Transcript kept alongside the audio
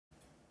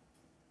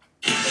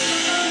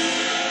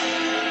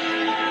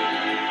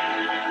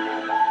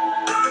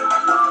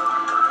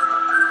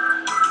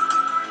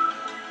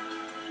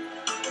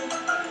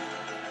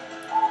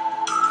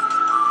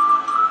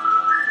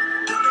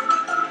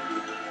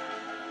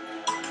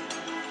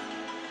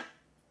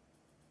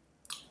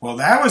Well,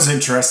 that was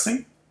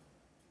interesting.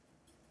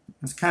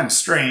 It's kind of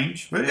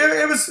strange, but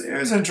it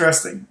was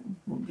interesting.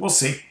 We'll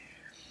see.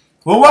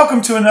 Well,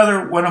 welcome to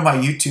another one of my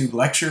YouTube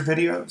lecture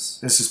videos.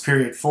 This is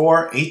period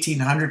 4,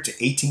 1800 to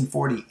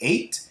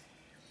 1848.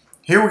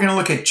 Here we're going to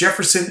look at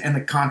Jefferson and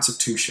the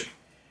Constitution.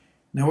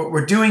 Now what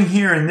we're doing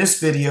here in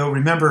this video,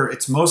 remember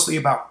it's mostly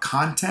about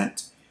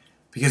content,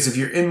 because if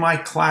you're in my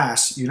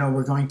class, you know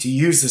we're going to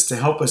use this to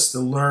help us to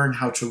learn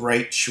how to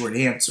write short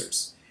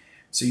answers.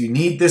 So you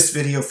need this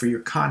video for your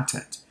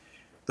content.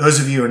 Those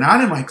of you who are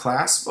not in my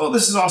class, well,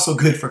 this is also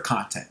good for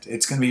content.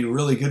 It's going to be a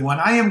really good one.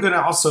 I am going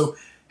to also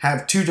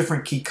have 2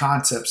 different key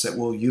concepts that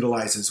we'll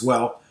utilize as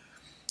well.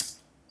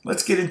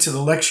 Let's get into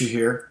the lecture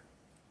here.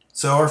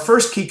 So our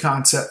first key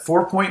concept,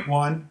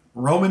 4.1,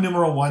 Roman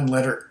numeral 1,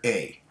 letter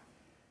A.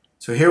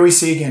 So here we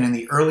see again in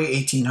the early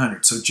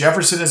 1800s. So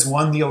Jefferson has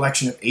won the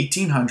election of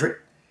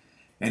 1800,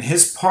 and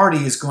his party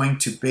is going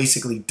to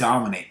basically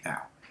dominate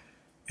now.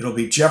 It'll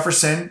be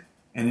Jefferson,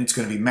 and it's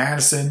going to be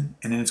Madison,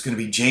 and then it's going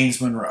to be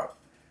James Monroe.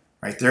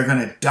 Right? They're going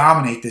to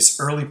dominate this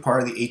early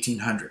part of the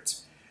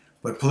 1800s.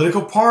 But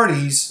political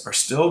parties are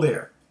still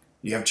there.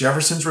 You have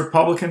Jefferson's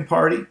Republican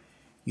Party.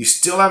 You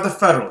still have the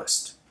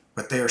Federalists,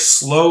 but they are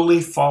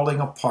slowly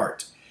falling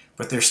apart.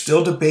 But they're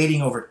still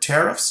debating over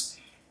tariffs.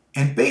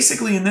 And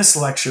basically in this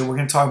lecture, we're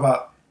going to talk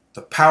about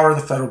the power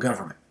of the federal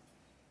government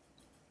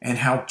and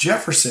how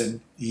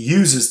Jefferson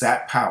uses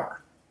that power.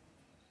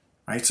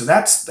 Right? So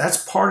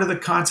that's part of the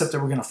concept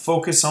that we're going to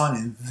focus on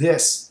in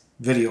this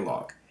video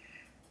log.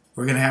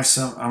 We're going to have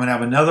I'm going to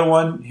have another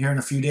one here in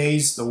a few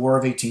days, the War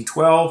of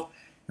 1812,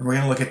 and we're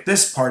going to look at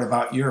this part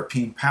about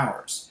European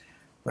powers.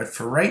 But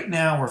for right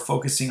now, we're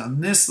focusing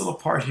on this little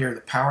part here, the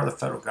power of the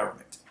federal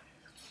government.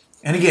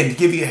 And again, to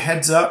give you a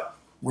heads up,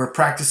 we're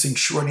practicing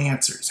short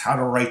answers, how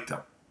to write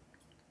them.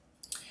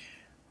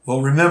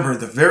 Well, remember,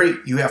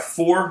 you have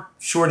 4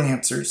 short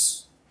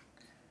answers.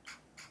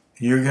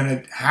 You're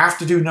going to have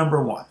to do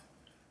number 1.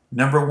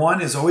 Number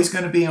 1 is always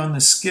going to be on the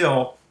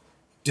skill,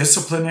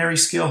 disciplinary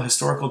skill,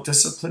 historical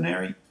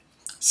disciplinary,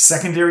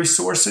 secondary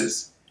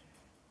sources,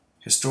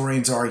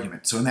 historian's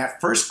argument. So in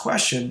that first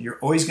question, you're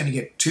always going to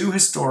get 2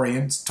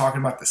 historians talking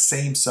about the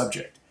same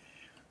subject.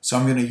 So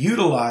I'm going to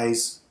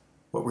utilize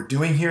what we're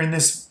doing here in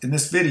this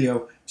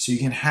video so you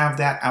can have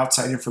that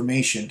outside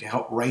information to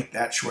help write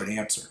that short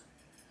answer.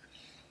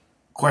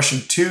 Question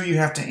 2 you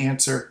have to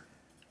answer.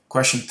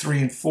 Question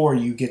 3 and 4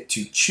 you get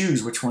to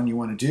choose which one you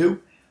want to do.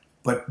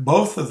 But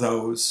both of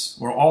those,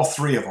 or all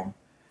 3 of them,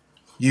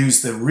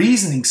 use the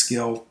reasoning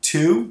skill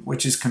 2,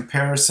 which is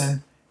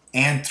comparison,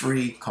 and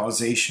 3,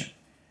 causation.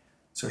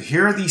 So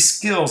here are these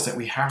skills that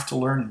we have to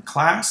learn in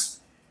class.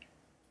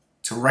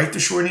 To write the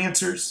short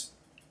answers,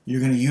 you're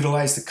going to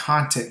utilize the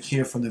content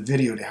here from the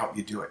video to help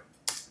you do it.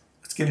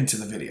 Let's get into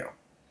the video.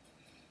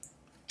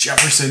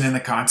 Jefferson and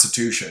the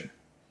Constitution.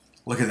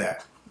 Look at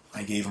that.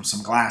 I gave him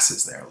some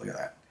glasses there. Look at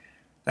that.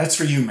 That's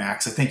for you,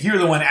 Max. I think you're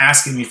the one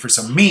asking me for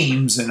some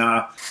memes,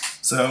 and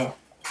so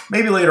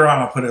maybe later on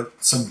I'll put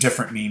some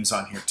different memes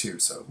on here too.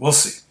 So we'll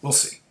see. We'll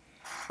see.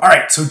 All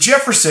right. So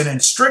Jefferson,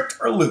 and strict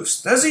or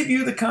loose? Does he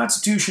view the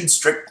Constitution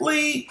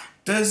strictly?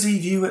 Does he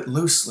view it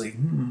loosely?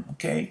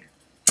 Okay.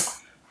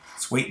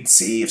 Let's wait and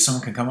see if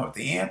someone can come up with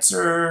the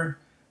answer.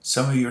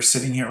 Some of you are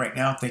sitting here right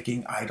now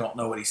thinking, I don't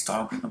know what he's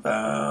talking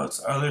about.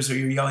 Others are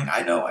yelling,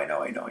 I know, I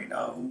know, I know, I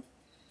know.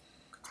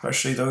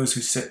 Especially those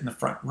who sit in the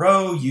front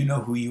row. You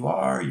know who you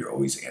are. You're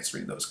always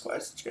answering those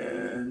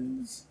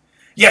questions.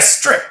 Yes,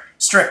 strict.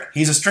 Strict.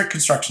 He's a strict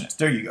constructionist.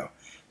 There you go.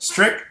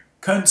 Strict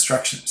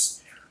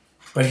constructionist.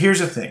 But here's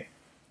the thing.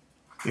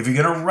 If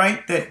you're going to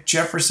write that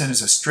Jefferson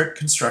is a strict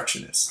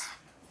constructionist,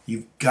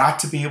 you've got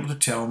to be able to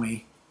tell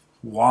me,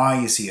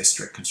 why is he a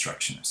strict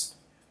constructionist?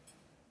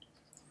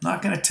 I'm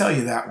not going to tell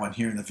you that one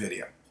here in the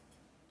video.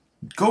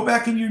 Go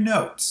back in your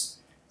notes.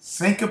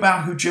 Think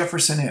about who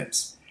Jefferson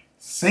is.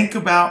 Think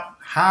about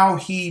how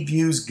he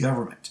views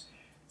government.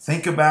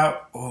 Think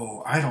about,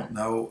 I don't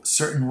know,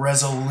 certain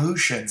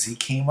resolutions he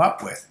came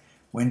up with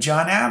when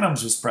John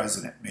Adams was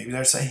president. Maybe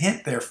there's a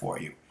hint there for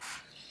you.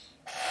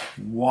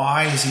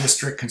 Why is he a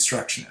strict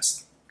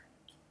constructionist?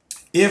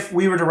 If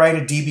we were to write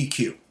a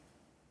DBQ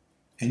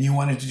and you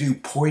wanted to do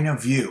point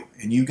of view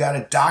and you got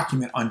a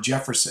document on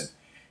Jefferson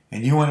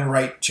and you want to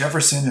write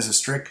Jefferson is a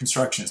strict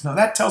constructionist, no,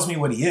 that tells me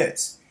what he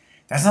is.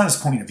 That's not his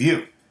point of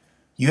view.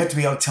 You have to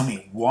be able to tell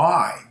me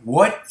why.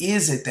 What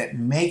is it that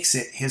makes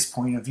it his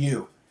point of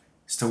view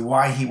as to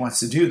why he wants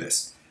to do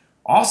this?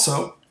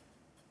 Also,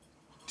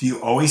 do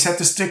you always have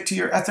to stick to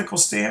your ethical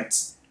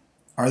stance?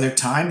 Are there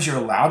times you're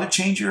allowed to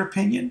change your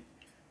opinion?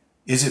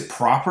 Is it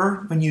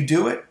proper when you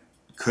do it?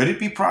 Could it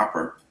be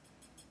proper?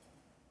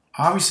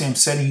 Obviously, I'm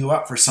setting you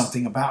up for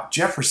something about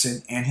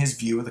Jefferson and his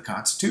view of the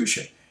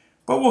Constitution,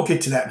 but we'll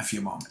get to that in a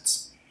few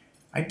moments.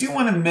 I do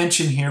want to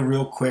mention here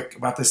real quick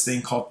about this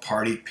thing called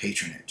party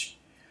patronage.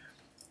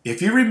 If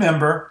you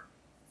remember,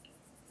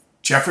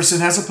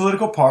 Jefferson has a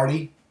political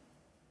party.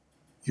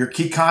 Your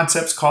key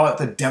concepts call it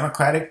the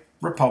Democratic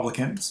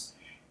Republicans.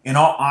 In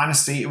all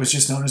honesty, it was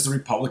just known as the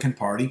Republican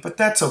Party, but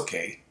that's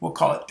okay. We'll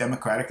call it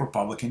Democratic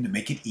Republican to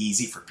make it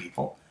easy for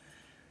people.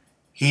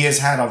 He has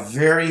had a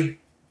very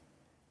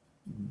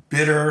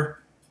bitter,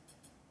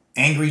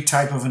 angry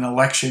type of an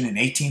election in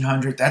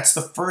 1800. That's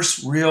the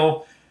first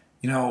real,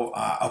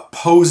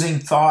 opposing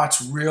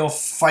thoughts, real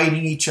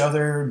fighting each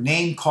other,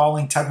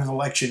 name-calling type of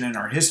election in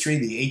our history,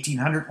 the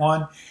 1800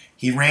 one.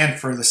 He ran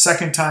for the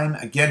second time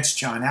against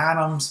John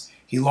Adams.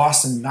 He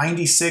lost in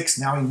 96.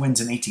 Now he wins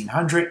in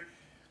 1800.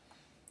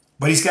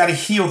 But he's got to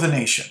heal the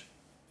nation.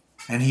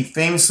 And he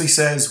famously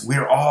says,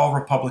 we're all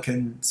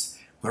Republicans.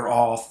 We're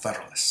all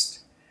Federalists.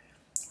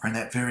 Or in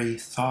that very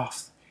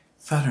soft,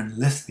 southern,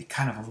 lispy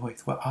kind of a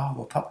voice. We're all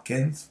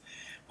Republicans.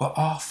 We're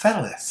all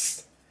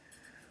Federalists.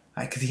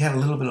 Because he had a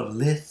little bit of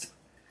lisp.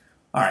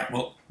 All right,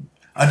 well,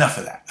 enough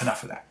of that.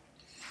 Enough of that.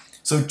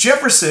 So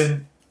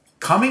Jefferson,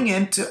 coming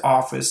into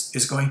office,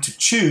 is going to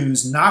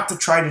choose not to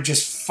try to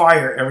just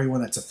fire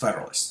everyone that's a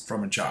Federalist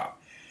from a job.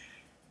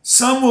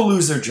 Some will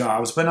lose their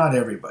jobs, but not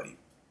everybody.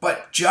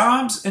 But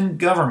jobs in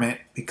government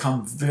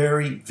become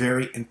very,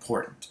 very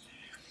important.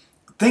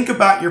 Think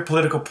about your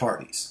political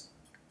parties.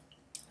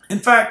 In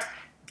fact,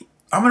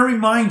 I'm going to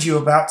remind you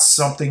about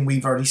something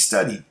we've already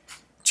studied.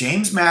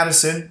 James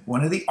Madison,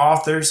 one of the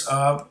authors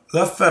of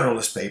the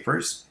Federalist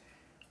Papers,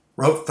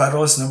 wrote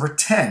Federalist number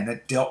 10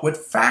 that dealt with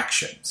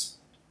factions.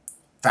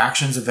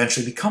 Factions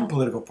eventually become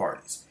political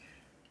parties.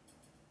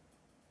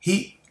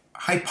 He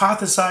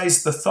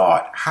hypothesized the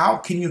thought, how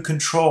can you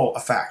control a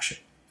faction?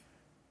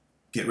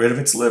 Get rid of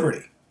its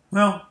liberty.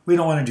 Well, we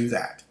don't want to do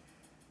that.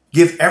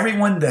 Give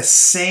everyone the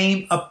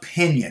same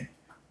opinion.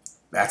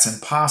 That's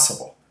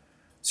impossible.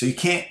 So you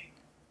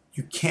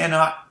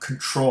cannot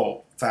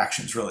control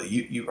factions, really.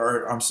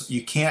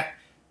 You can't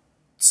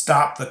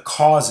stop the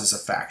causes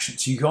of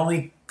factions. You can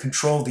only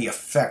control the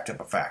effect of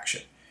a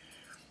faction.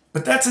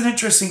 But that's an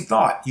interesting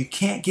thought. You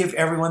can't give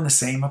everyone the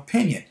same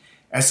opinion.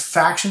 As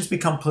factions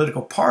become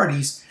political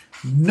parties,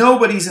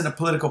 nobody's in a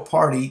political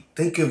party.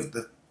 Think of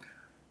the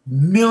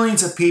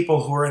millions of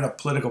people who are in a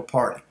political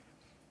party.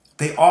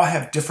 They all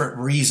have different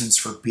reasons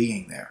for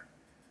being there.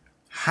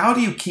 How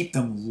do you keep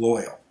them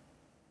loyal?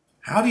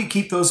 How do you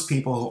keep those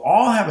people who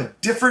all have a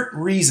different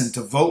reason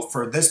to vote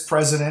for this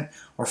president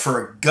or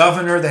for a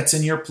governor that's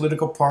in your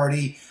political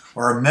party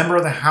or a member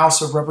of the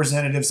House of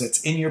Representatives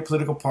that's in your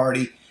political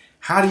party?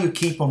 How do you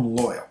keep them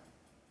loyal?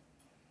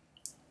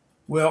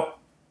 Well,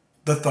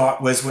 the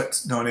thought was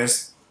what's known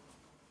as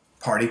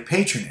party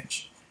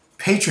patronage.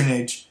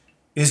 Patronage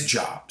is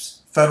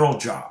jobs, federal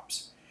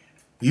jobs.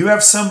 You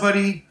have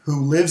somebody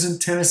who lives in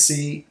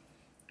Tennessee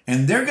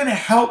and they're going to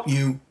help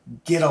you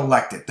get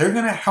elected. They're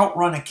going to help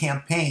run a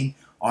campaign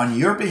on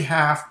your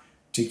behalf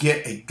to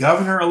get a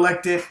governor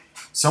elected,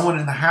 someone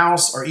in the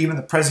House, or even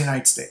the President of the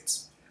United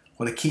States.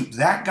 Well, to keep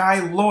that guy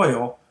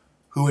loyal,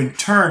 who in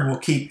turn will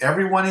keep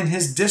everyone in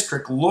his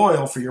district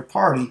loyal for your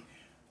party,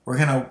 we're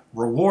going to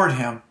reward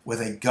him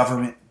with a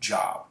government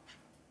job.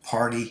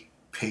 Party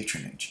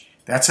patronage.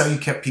 That's how you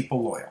kept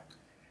people loyal.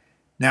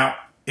 Now,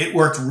 it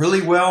worked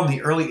really well in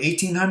the early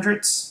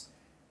 1800s.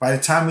 By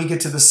the time we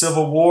get to the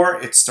Civil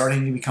War, it's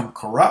starting to become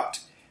corrupt.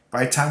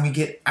 By the time we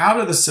get out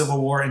of the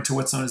Civil War into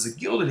what's known as the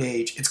Gilded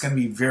Age, it's going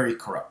to be very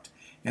corrupt.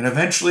 And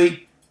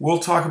eventually, we'll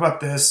talk about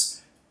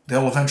this,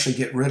 they'll eventually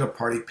get rid of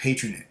party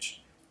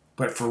patronage.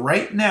 But for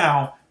right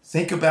now,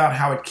 think about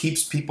how it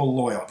keeps people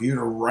loyal. If you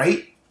were to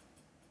write,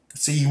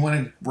 say you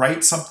want to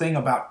write something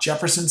about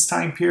Jefferson's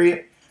time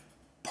period,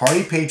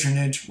 party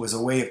patronage was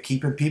a way of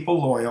keeping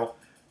people loyal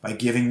by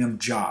giving them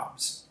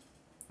jobs.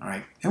 All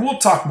right, and we'll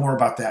talk more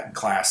about that in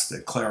class to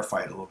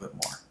clarify it a little bit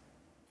more.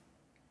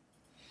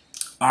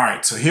 All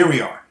right, so here we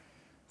are.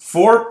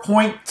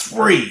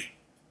 4.3.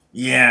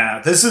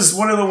 Yeah, this is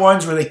one of the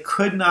ones where they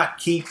could not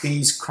keep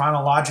these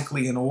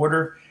chronologically in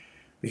order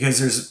because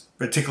there's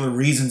particular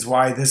reasons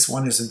why this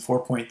one is in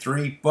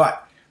 4.3,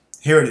 but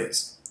here it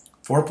is.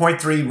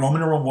 4.3,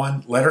 Roman numeral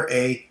 1, letter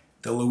A,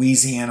 the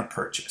Louisiana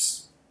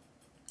Purchase.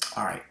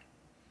 All right.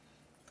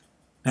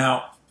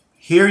 Now,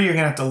 here you're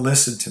going to have to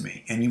listen to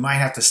me, and you might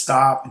have to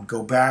stop and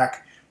go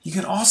back. You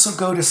can also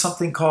go to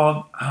something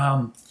called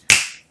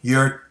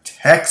your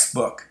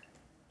textbook.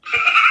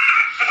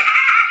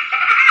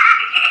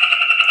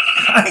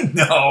 I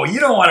know, you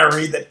don't want to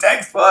read the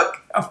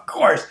textbook. Of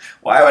course.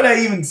 Why would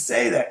I even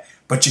say that?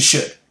 But you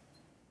should.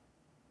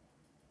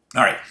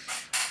 All right.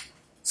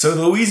 So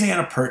the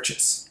Louisiana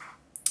Purchase.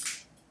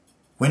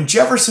 When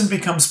Jefferson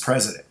becomes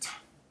president,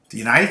 the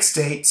United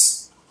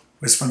States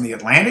was from the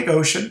Atlantic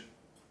Ocean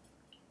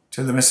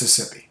to the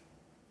Mississippi,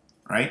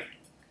 right?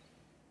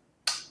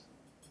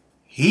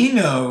 He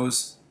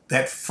knows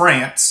that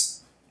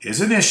France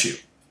is an issue.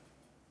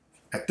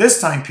 At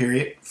this time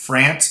period,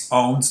 France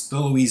owns the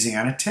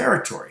Louisiana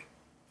Territory.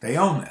 They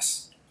own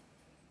this.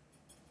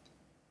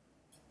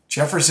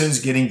 Jefferson's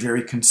getting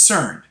very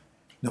concerned.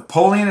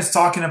 Napoleon is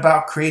talking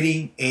about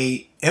creating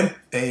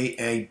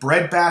a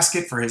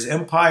breadbasket for his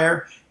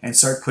empire and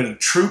start putting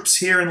troops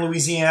here in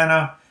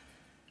Louisiana.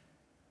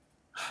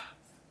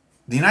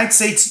 The United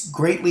States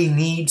greatly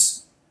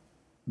needs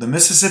the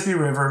Mississippi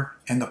River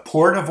and the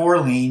port of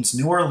Orleans,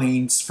 New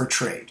Orleans, for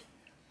trade.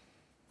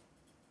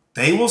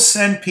 They will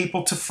send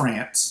people to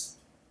France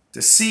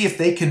to see if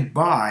they can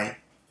buy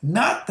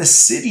not the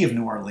city of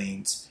New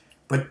Orleans,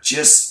 but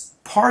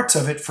just parts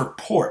of it for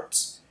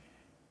ports.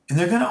 And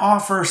they're going to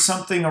offer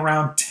something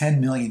around $10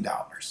 million.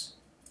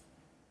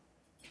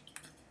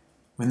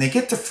 When they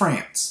get to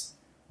France,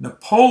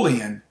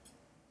 Napoleon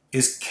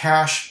is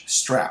cash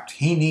strapped.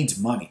 He needs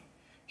money.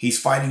 He's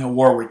fighting a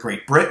war with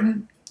Great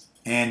Britain,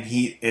 and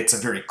it's a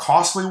very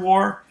costly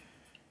war.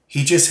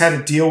 He just had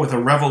to deal with a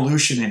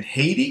revolution in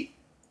Haiti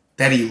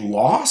that he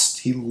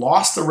lost. He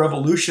lost the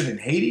revolution in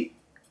Haiti.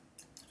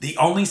 The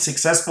only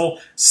successful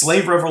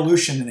slave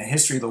revolution in the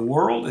history of the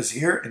world is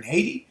here in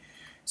Haiti.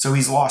 So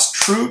he's lost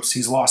troops,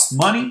 he's lost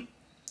money.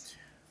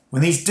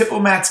 When these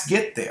diplomats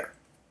get there,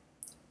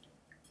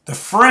 the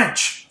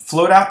French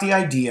float out the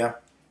idea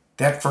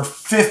that for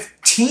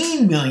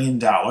 $15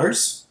 million,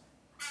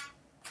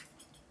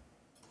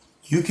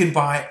 you can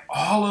buy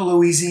all of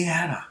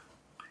Louisiana.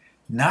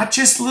 Not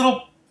just a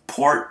little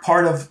port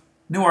part of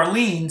New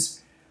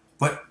Orleans,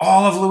 but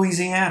all of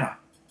Louisiana.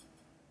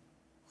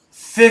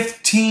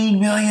 $15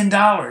 million.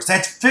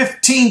 That's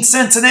 15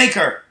 cents an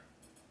acre.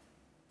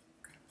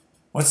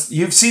 Have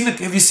you seen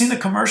the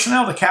commercial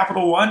now, the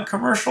Capital One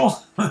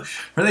commercial,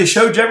 where they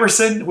show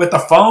Jefferson with the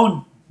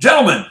phone?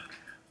 Gentlemen,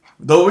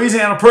 the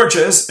Louisiana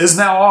Purchase is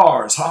now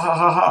ours. Ha ha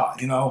ha ha.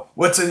 You know,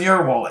 what's in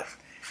your wallet?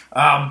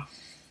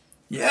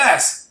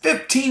 Yes,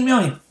 15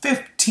 million,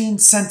 15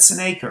 cents an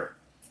acre.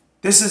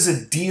 This is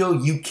a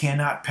deal you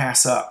cannot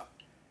pass up.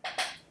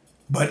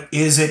 But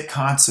is it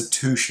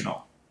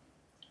constitutional?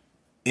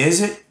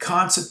 Is it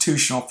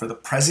constitutional for the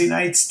President of the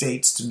United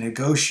States to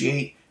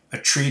negotiate a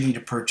treaty to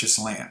purchase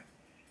land?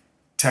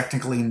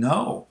 Technically,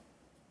 no.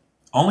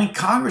 Only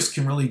Congress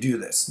can really do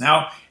this.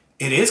 Now,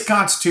 it is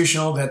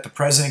constitutional that the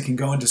president can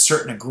go into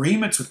certain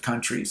agreements with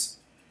countries.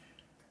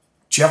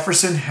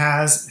 Jefferson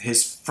has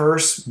his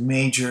first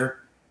major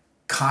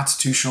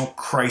constitutional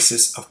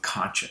crisis of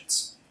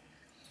conscience.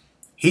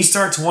 He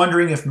starts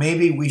wondering if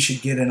maybe we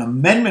should get an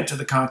amendment to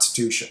the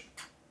Constitution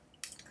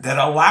that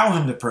allow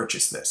him to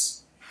purchase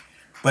this.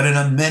 But an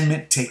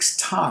amendment takes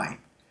time.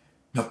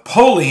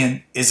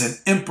 Napoleon is an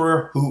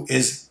emperor who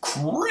is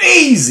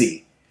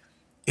crazy.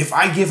 If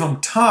I give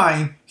him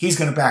time, he's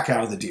going to back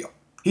out of the deal.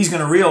 He's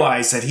going to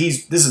realize that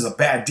this is a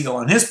bad deal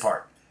on his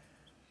part.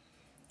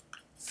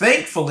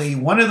 Thankfully,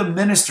 one of the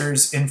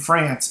ministers in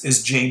France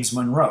is James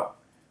Monroe,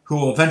 who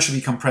will eventually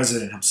become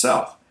president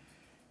himself.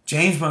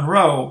 James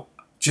Monroe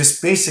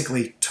just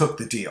basically took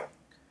the deal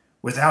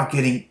without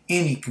getting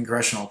any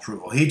congressional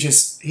approval. He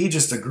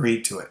just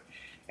agreed to it.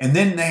 And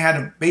then they had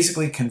to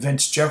basically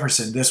convince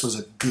Jefferson this was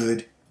a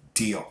good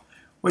deal.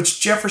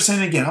 Which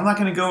Jefferson, again, I'm not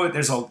going to go,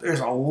 there's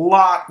a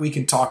lot we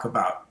can talk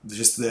about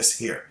just this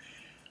here.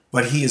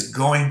 But he is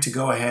going to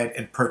go ahead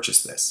and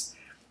purchase this.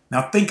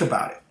 Now think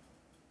about it.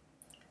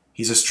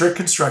 He's a strict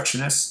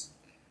constructionist,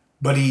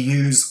 but he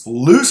used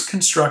loose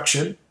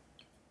construction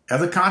of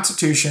the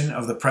Constitution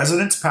of the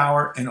president's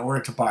power in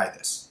order to buy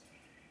this.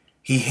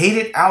 He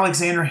hated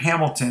Alexander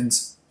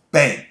Hamilton's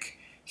bank.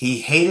 He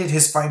hated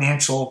his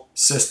financial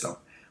system.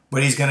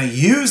 But he's going to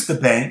use the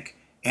bank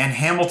and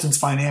Hamilton's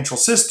financial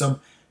system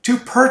to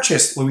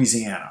purchase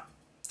Louisiana.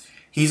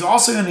 He's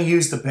also going to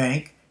use the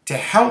bank to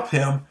help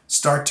him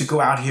start to go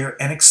out here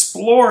and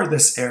explore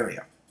this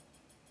area.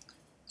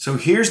 So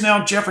here's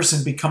now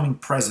Jefferson becoming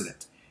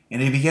president,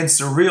 and he begins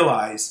to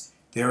realize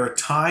there are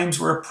times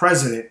where a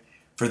president,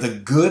 for the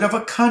good of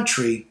a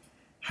country,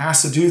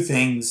 has to do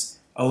things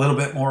a little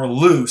bit more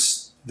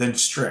loose than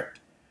strict.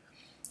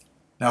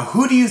 Now,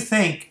 who do you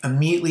think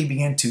immediately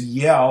began to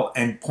yell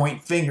and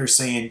point fingers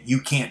saying,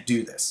 you can't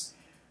do this?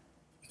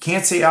 You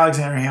can't say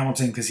Alexander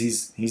Hamilton because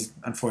he's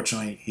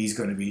unfortunately, he's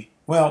going to be,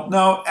 well,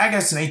 no, I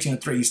guess in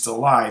 1803 he's still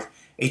alive.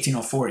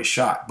 1804 he's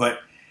shot.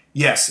 But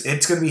yes,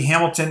 it's going to be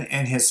Hamilton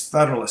and his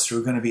Federalists who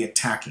are going to be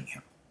attacking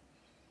him.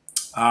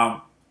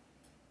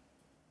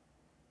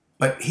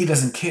 But he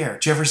doesn't care.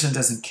 Jefferson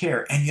doesn't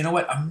care. And you know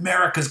what?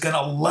 America's going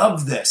to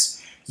love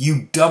this.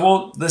 You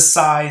doubled the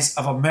size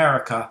of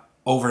America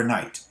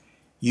overnight.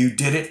 You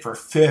did it for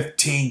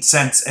 15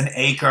 cents an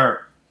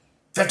acre.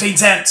 15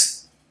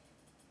 cents!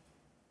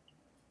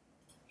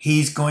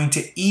 He's going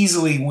to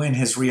easily win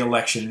his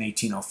re-election in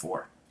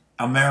 1804.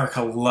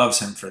 America loves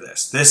him for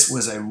this. This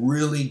was a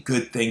really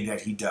good thing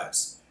that he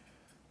does.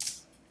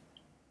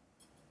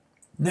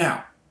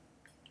 Now,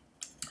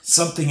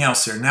 something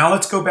else here. Now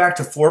let's go back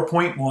to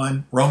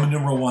 4.1, Roman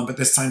numeral 1, but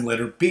this time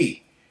letter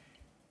B.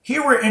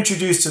 Here we're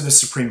introduced to the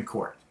Supreme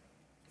Court.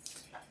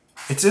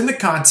 It's in the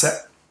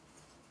concept,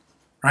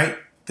 right?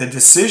 The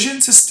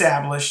decisions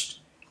established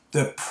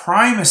the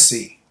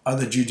primacy of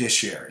the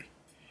judiciary.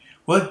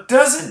 Well, it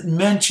doesn't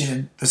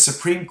mention the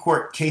Supreme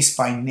Court case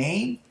by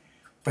name,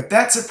 but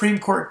that Supreme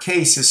Court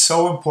case is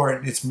so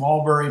important. It's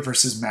Marbury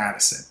versus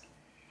Madison.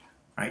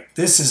 Right?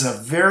 This is a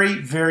very,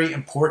 very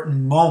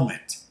important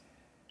moment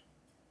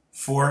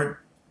for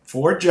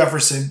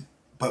Jefferson,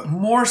 but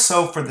more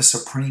so for the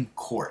Supreme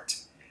Court.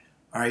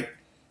 All right?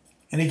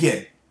 And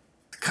again,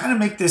 to kind of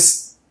make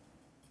this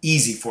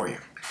easy for you,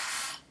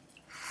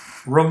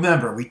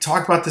 remember, we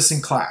talked about this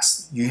in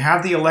class. You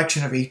have the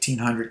election of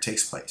 1800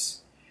 takes place.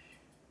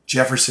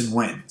 Jefferson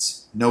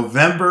wins.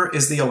 November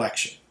is the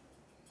election.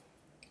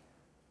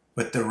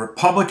 But the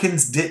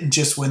Republicans didn't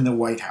just win the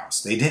White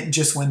House. They didn't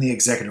just win the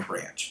executive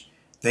branch.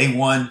 They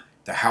won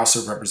the House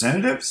of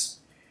Representatives.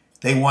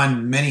 They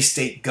won many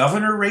state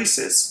governor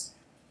races.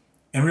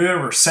 And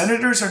remember,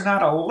 senators are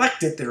not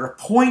elected, they're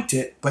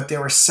appointed, but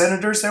there were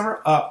senators that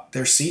were up,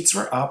 their seats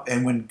were up,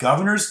 and when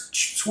governors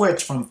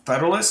switched from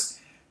Federalists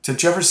to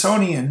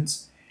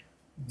Jeffersonians,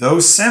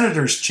 those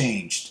senators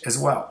changed as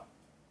well.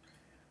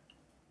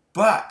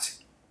 But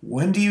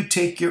when do you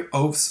take your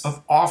oaths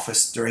of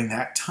office during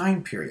that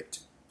time period?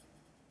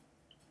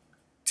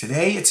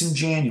 Today it's in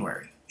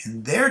January.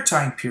 In their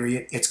time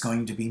period, it's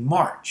going to be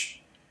March.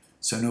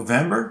 So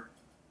November,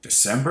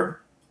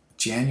 December,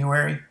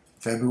 January,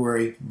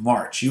 February,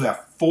 March. You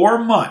have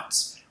 4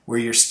 months where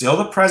you're still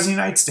the President of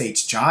the United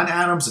States. John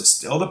Adams is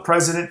still the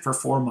President for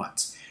 4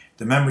 months.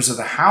 The members of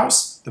the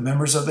House, the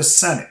members of the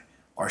Senate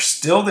are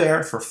still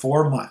there for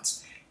 4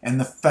 months. And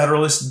the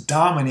Federalists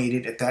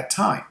dominated at that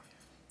time.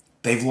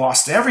 They've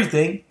lost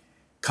everything.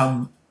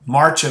 Come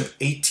March of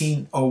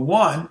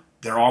 1801,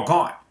 they're all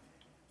gone.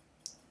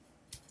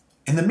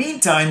 In the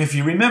meantime, if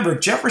you remember,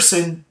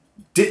 Jefferson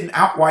didn't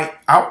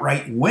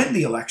outright win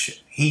the election.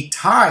 He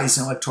ties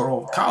an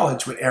electoral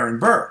college with Aaron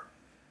Burr.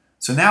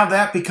 So now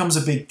that becomes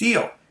a big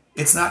deal.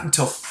 It's not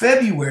until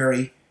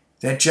February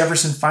that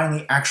Jefferson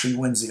finally actually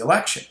wins the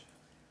election.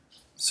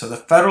 So the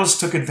Federalists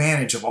took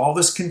advantage of all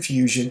this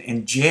confusion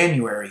in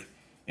January,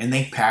 and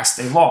they passed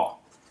a law,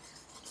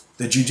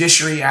 the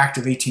Judiciary Act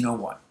of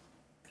 1801.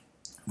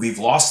 We've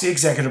lost the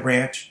executive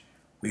branch.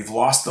 We've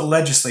lost the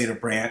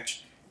legislative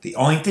branch. The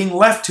only thing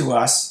left to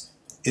us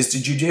is the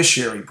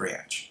judiciary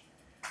branch.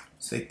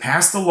 So they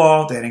passed a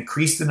law that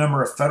increased the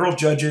number of federal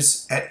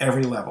judges at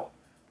every level.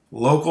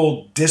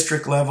 Local,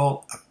 district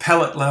level,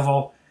 appellate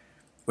level.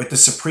 With the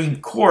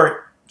Supreme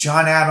Court,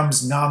 John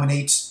Adams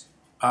nominates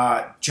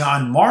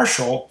John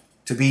Marshall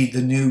to be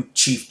the new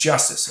Chief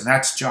Justice. And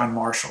that's John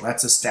Marshall.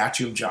 That's a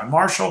statue of John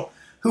Marshall,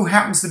 who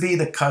happens to be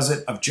the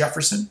cousin of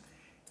Jefferson,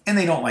 and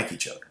they don't like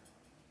each other.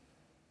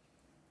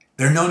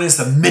 They're known as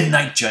the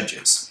Midnight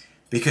Judges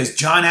because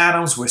John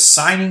Adams was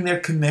signing their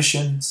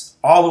commissions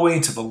all the way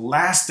until the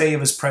last day of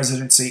his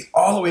presidency,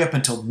 all the way up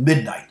until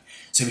midnight.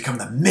 So they become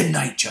the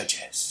Midnight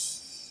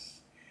Judges.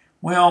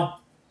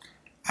 Well,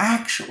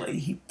 actually,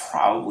 he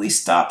probably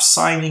stopped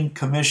signing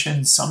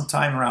commissions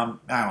sometime around,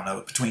 I don't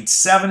know, between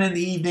 7 in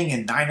the evening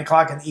and 9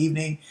 o'clock in the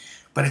evening.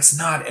 But it's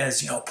not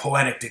as,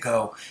 poetic to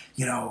go,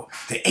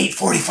 the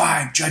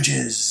 8:45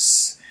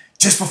 judges,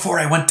 just before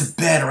I went to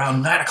bed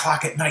around 9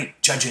 o'clock at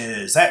night,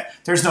 judges.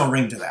 There's no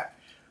ring to that.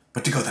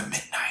 But to go the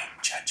Midnight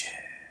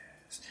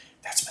Judges,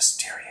 that's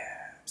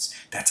mysterious.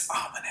 That's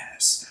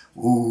ominous.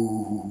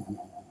 Ooh.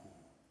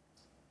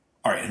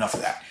 All right, enough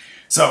of that.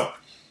 So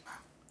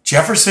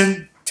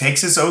Jefferson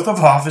takes his oath of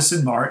office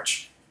in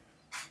March,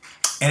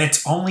 and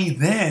it's only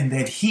then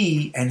that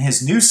he and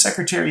his new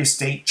Secretary of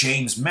State,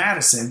 James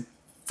Madison,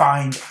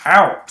 find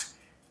out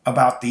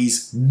about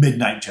these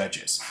Midnight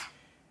Judges.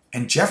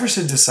 And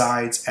Jefferson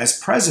decides, as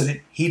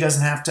president, he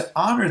doesn't have to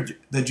honor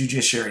the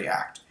Judiciary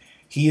Act.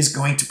 He is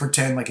going to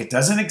pretend like it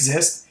doesn't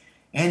exist,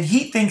 and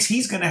he thinks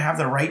he's going to have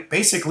the right,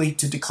 basically,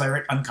 to declare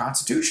it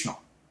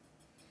unconstitutional.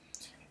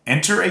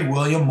 Enter a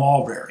William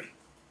Mulberry.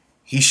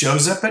 He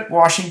shows up at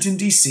Washington,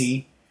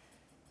 D.C.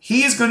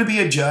 He is going to be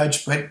a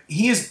judge, but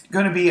he is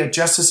going to be a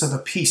Justice of the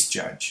Peace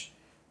judge,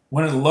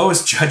 one of the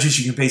lowest judges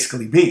you can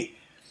basically be.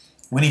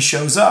 When he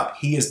shows up,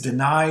 he is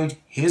denied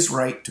his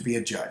right to be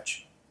a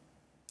judge.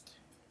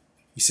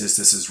 He says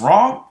this is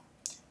wrong.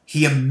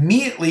 He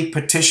immediately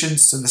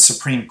petitions to the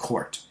Supreme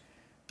Court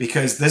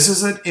because this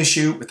is an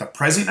issue with the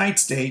President of the United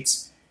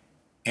States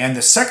and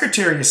the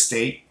Secretary of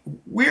State.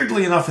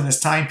 Weirdly enough, in this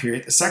time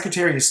period, the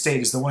Secretary of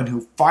State is the one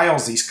who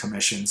files these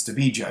commissions to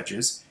be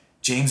judges,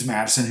 James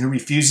Madison, who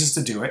refuses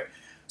to do it.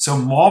 So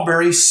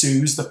Mulberry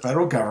sues the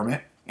federal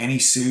government, and he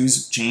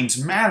sues James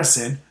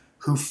Madison,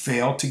 who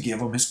failed to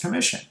give him his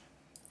commission.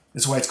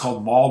 That's why it's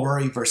called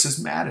Mulberry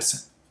versus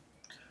Madison.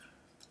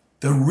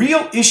 The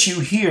real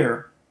issue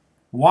here,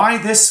 why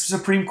this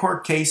Supreme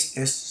Court case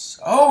is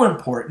so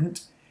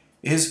important,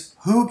 is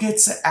who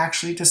gets to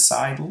actually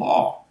decide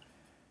law.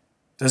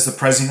 Does the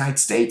President of the United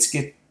States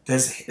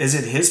is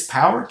it his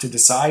power to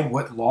decide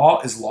what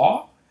law is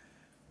law?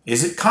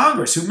 Is it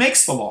Congress who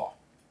makes the law?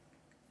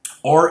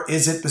 Or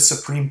is it the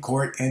Supreme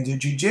Court and the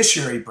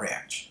judiciary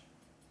branch?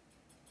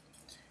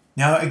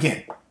 Now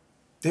again,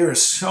 there are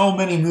so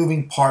many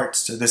moving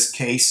parts to this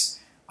case.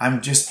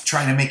 I'm just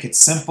trying to make it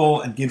simple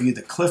and give you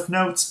the cliff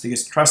notes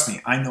because, trust me,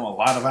 I know a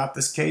lot about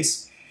this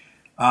case.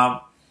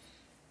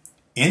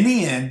 In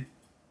the end,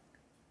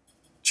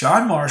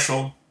 John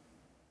Marshall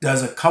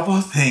does a couple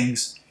of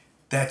things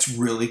that's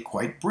really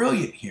quite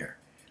brilliant here.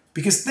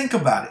 Because think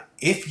about it.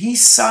 If he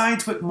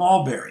sides with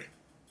Mulberry,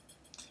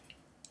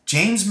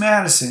 James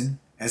Madison,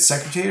 as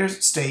Secretary of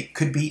State,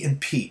 could be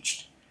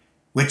impeached,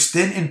 which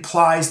then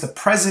implies the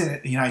President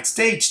of the United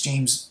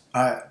States,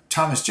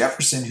 Thomas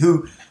Jefferson,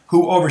 who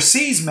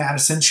oversees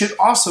Madison, should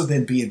also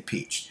then be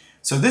impeached.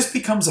 So this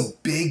becomes a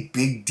big,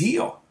 big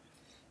deal.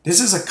 This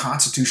is a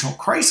constitutional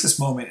crisis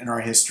moment in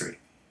our history.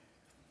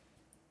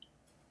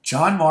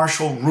 John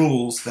Marshall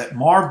rules that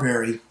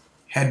Marbury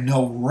had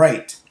no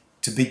right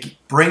to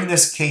bring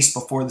this case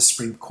before the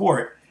Supreme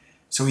Court,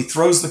 so he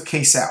throws the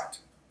case out.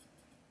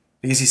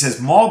 Because he says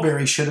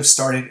Marbury should have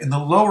started in the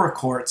lower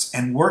courts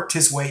and worked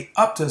his way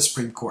up to the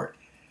Supreme Court.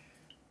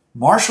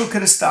 Marshall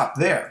could have stopped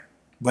there,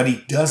 but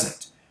he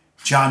doesn't.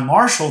 John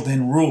Marshall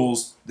then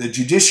rules the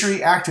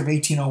Judiciary Act of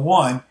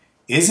 1801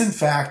 is in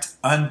fact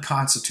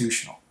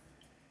unconstitutional.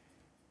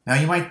 Now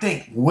you might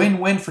think,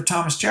 win-win for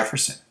Thomas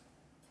Jefferson.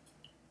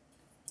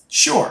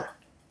 Sure,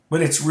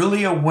 but it's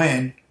really a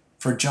win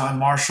for John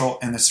Marshall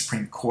and the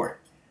Supreme Court.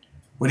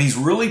 What he's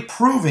really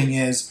proving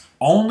is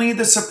only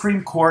the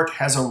Supreme Court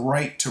has a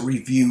right to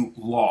review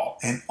law,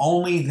 and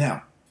only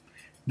them.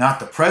 Not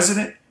the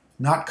president,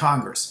 not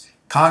Congress.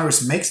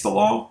 Congress makes the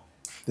law,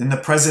 then the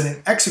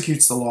president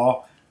executes the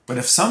law, but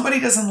if somebody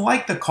doesn't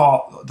like the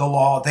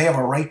law, they have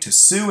a right to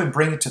sue and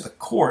bring it to the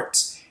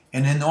courts,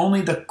 and then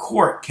only the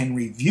court can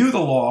review the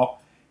law,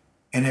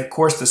 and of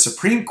course the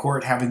Supreme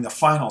Court having the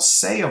final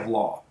say of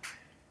law.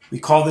 We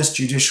call this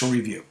judicial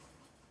review.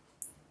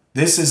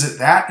 This is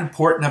that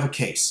important of a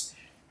case.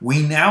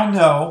 We now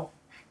know,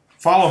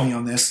 follow me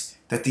on this,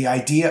 that the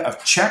idea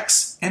of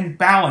checks and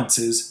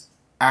balances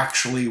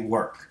actually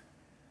work.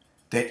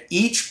 That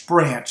each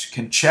branch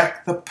can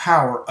check the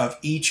power of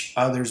each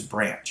other's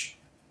branch.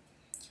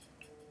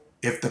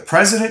 If the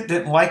president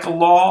didn't like a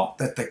law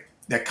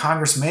that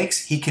Congress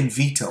makes, he can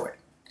veto it.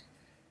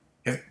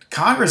 If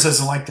Congress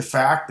doesn't like the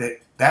fact that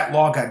that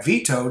law got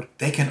vetoed,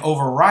 they can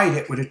override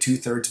it with a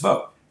 2/3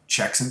 vote.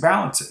 Checks and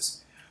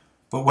balances.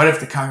 But what if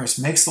the Congress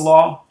makes the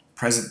law, the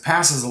president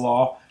passes the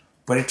law,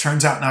 but it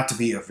turns out not to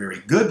be a very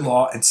good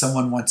law and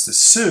someone wants to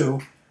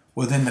sue?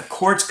 Well, then the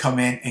courts come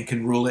in and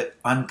can rule it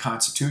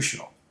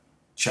unconstitutional.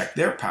 Check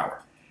their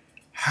power.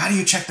 How do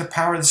you check the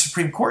power of the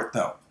Supreme Court,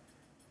 though?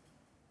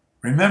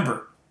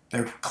 Remember,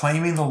 they're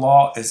claiming the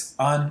law is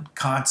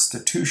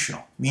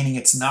unconstitutional, meaning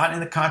it's not in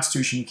the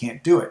Constitution, you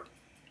can't do it.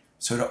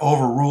 So to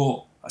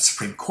overrule a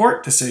Supreme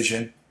Court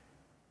decision,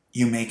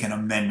 you make an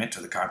amendment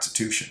to the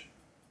Constitution.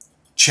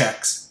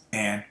 Checks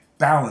and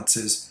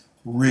balances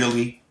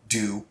really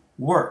do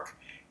work.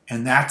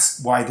 And that's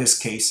why this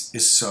case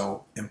is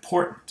so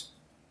important.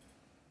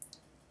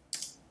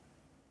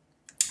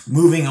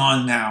 Moving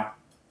on now,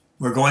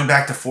 we're going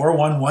back to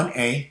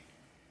 411A.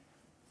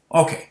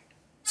 Okay,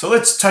 so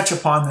let's touch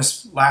upon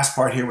this last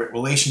part here with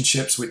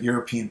relationships with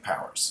European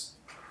powers.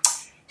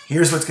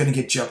 Here's what's going to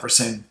get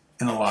Jefferson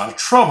in a lot of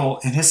trouble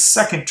in his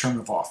second term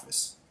of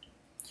office.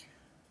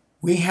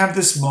 We have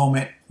this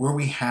moment where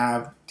we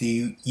have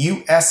the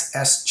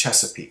USS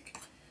Chesapeake,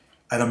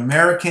 an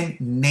American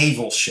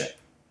naval ship.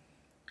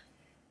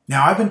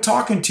 Now, I've been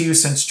talking to you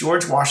since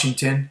George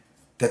Washington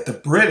that the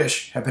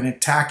British have been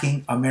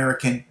attacking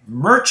American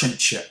merchant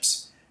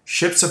ships,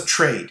 ships of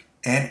trade,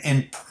 and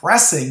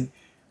impressing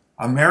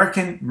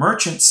American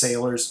merchant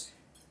sailors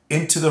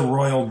into the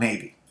Royal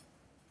Navy.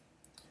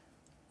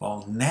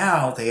 Well,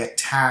 now they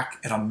attack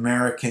an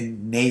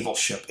American naval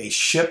ship, a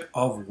ship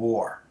of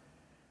war.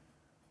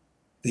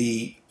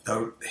 I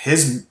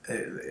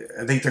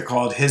think they're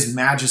called His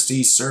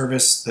Majesty's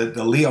Service,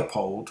 the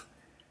Leopold,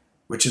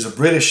 which is a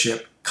British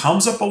ship,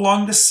 comes up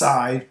along the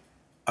side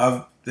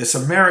of this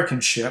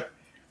American ship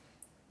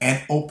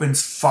and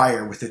opens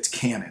fire with its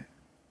cannon.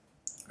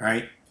 All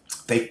right?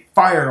 They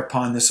fire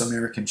upon this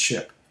American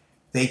ship.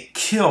 They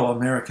kill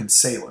American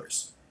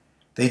sailors.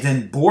 They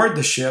then board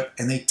the ship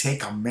and they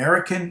take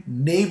American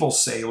naval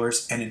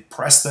sailors and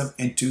impress them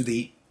into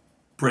the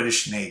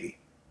British Navy.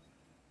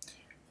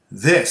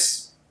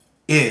 This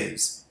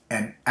is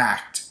an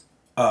act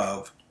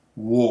of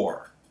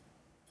war.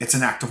 It's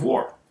an act of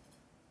war.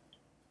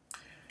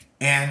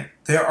 And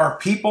there are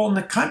people in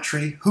the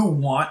country who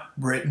want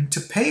Britain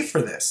to pay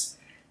for this.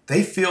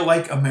 They feel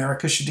like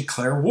America should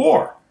declare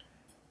war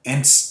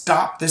and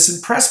stop this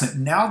impressment.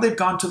 Now they've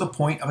gone to the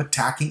point of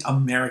attacking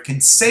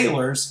American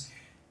sailors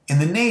in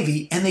the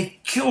Navy, and they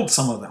killed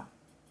some of them.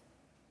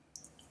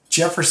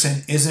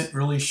 Jefferson isn't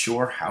really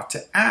sure how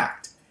to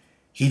act.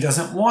 He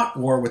doesn't want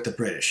war with the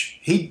British.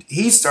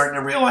 He's starting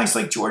to realize,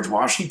 like George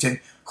Washington,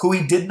 who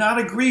he did not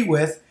agree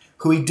with,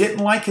 who he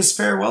didn't like his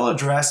farewell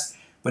address,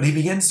 but he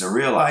begins to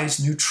realize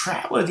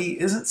neutrality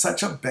isn't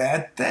such a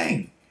bad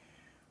thing.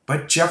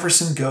 But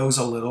Jefferson goes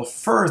a little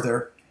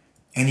further,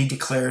 and he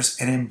declares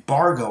an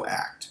embargo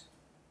act.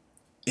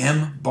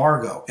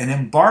 Embargo. An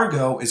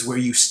embargo is where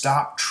you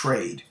stop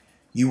trade.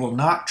 You will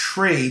not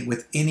trade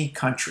with any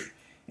country.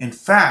 In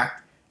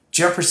fact,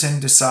 Jefferson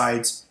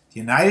decides the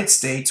United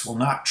States will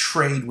not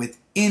trade with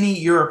any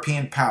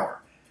European power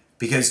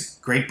because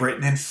Great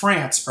Britain and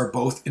France are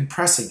both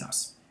impressing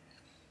us.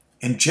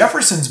 In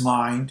Jefferson's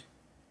mind,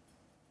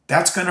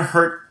 that's going to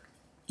hurt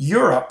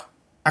Europe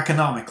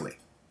economically.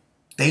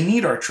 They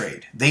need our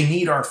trade. They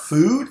need our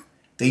food.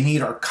 They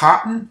need our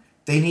cotton.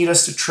 They need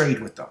us to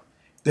trade with them.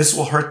 This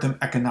will hurt them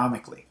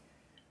economically.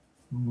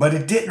 But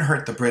it didn't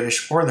hurt the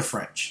British or the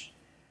French.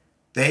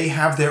 They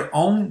have their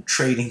own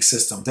trading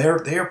system.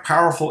 They're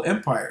powerful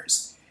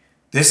empires.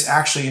 this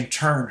actually in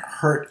turn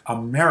hurt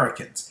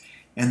Americans.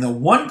 And the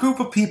one group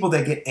of people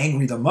that get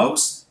angry the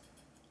most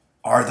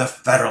are the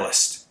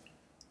Federalists.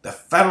 The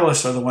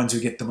Federalists are the ones who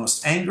get the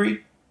most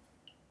angry.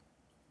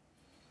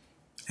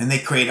 And they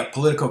create a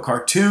political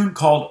cartoon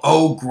called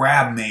Oh,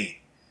 Grab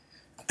Me.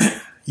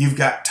 You've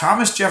got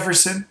Thomas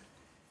Jefferson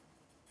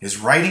is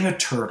riding a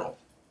turtle.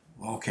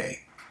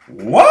 Okay.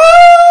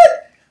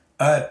 What?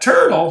 A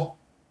turtle?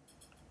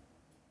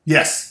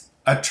 Yes,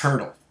 a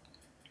turtle.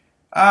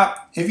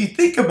 If you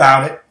think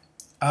about it,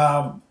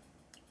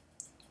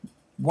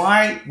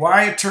 why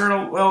a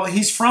turtle? Well,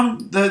 he's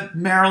from the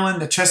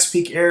Maryland, the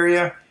Chesapeake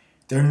area.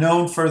 They're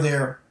known for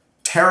their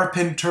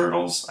terrapin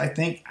turtles, I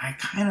think. I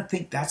kind of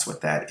think that's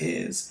what that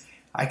is.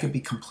 I could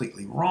be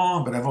completely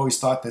wrong, but I've always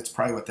thought that's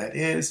probably what that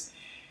is.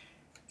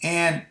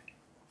 And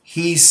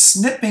he's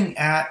snipping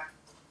at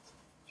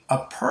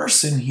a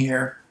person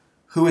here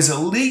who is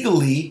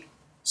illegally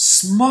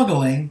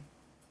smuggling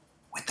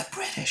with the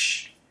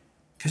British.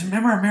 Because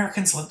remember,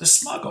 Americans love to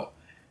smuggle.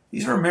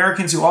 These are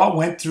Americans who all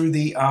went through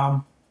the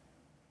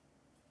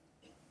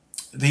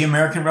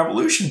American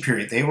Revolution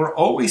period. They were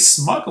always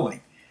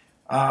smuggling.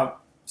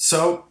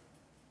 So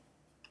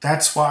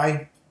that's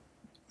why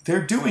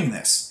they're doing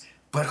this.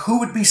 But who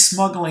would be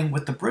smuggling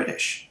with the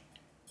British?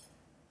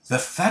 The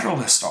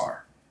Federalists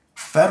are.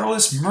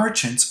 Federalist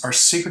merchants are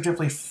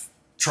secretively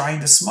trying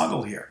to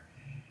smuggle here.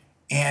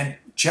 And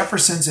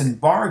Jefferson's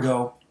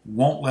embargo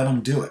won't let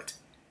them do it.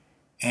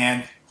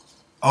 And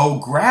Oh,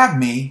 Grab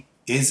Me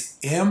is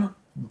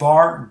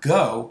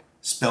embargo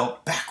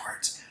spelled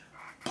backwards.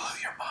 Blew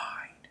your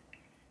mind.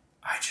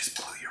 I just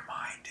blew your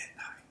mind, didn't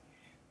I?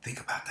 Think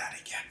about that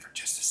again for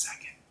just a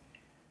second.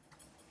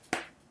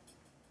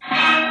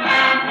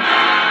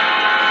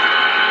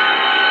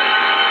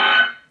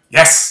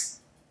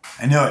 Yes,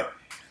 I knew it.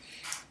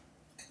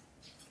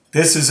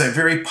 This is a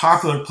very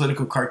popular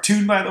political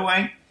cartoon, by the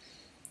way.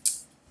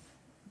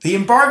 The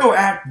Embargo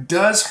Act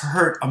does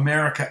hurt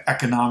America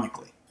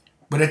economically,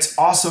 but it's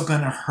also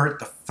going to hurt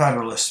the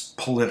Federalists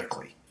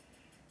politically.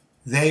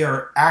 They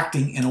are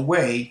acting in a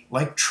way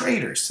like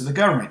traitors to the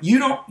government. You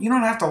don't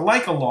have to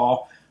like a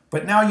law,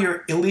 but now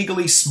you're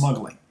illegally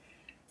smuggling.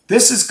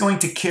 This is going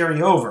to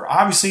carry over.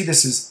 Obviously,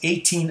 this is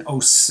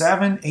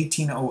 1807,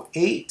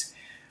 1808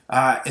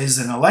 is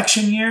an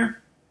election year.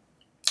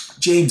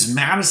 James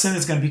Madison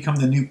is going to become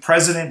the new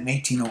president in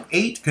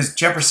 1808 because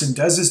Jefferson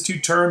does his 2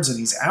 terms and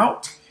he's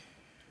out.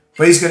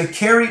 But he's going to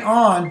carry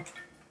on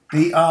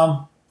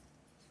the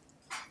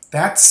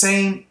that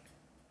same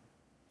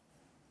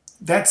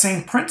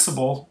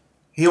principle.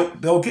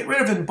 They'll get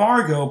rid of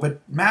embargo, but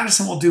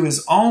Madison will do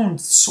his own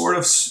sort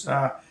of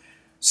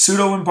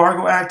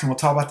pseudo-embargo act, and we'll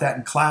talk about that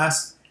in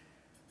class.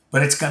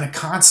 But it's going to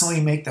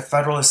constantly make the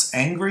Federalists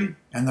angry,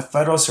 and the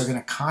Federalists are going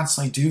to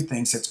constantly do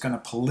things that's going to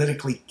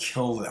politically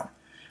kill them,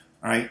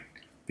 right?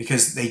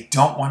 Because they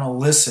don't want to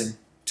listen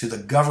to the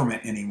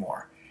government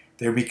anymore.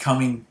 They're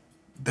becoming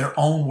their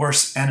own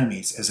worst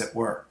enemies, as it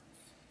were.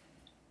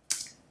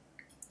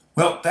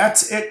 Well,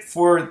 that's it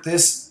for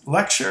this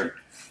lecture,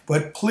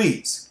 but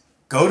please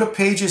go to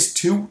pages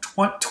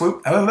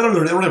 220. I'm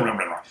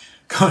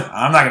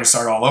not going to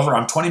start all over.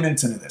 I'm 20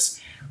 minutes into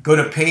this. Go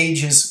to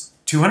pages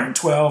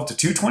 212 to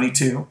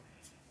 222,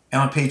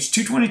 and on page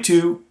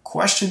 222,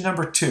 question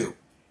number 2.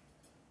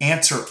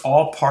 Answer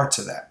all parts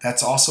of that.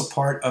 That's also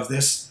part of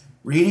this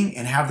reading,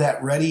 and have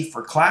that ready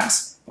for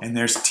class. And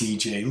there's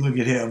TJ. Look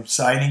at him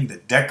signing the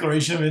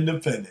Declaration of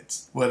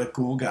Independence. What a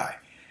cool guy.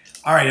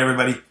 All right,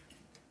 everybody.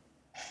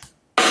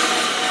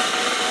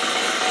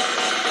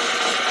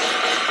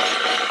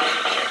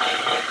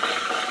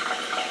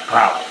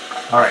 Wow.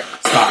 All right.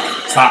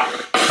 Stop.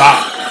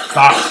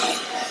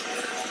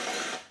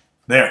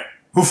 There.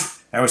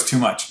 Oof. That was too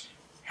much.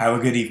 Have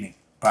a good evening.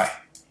 Bye.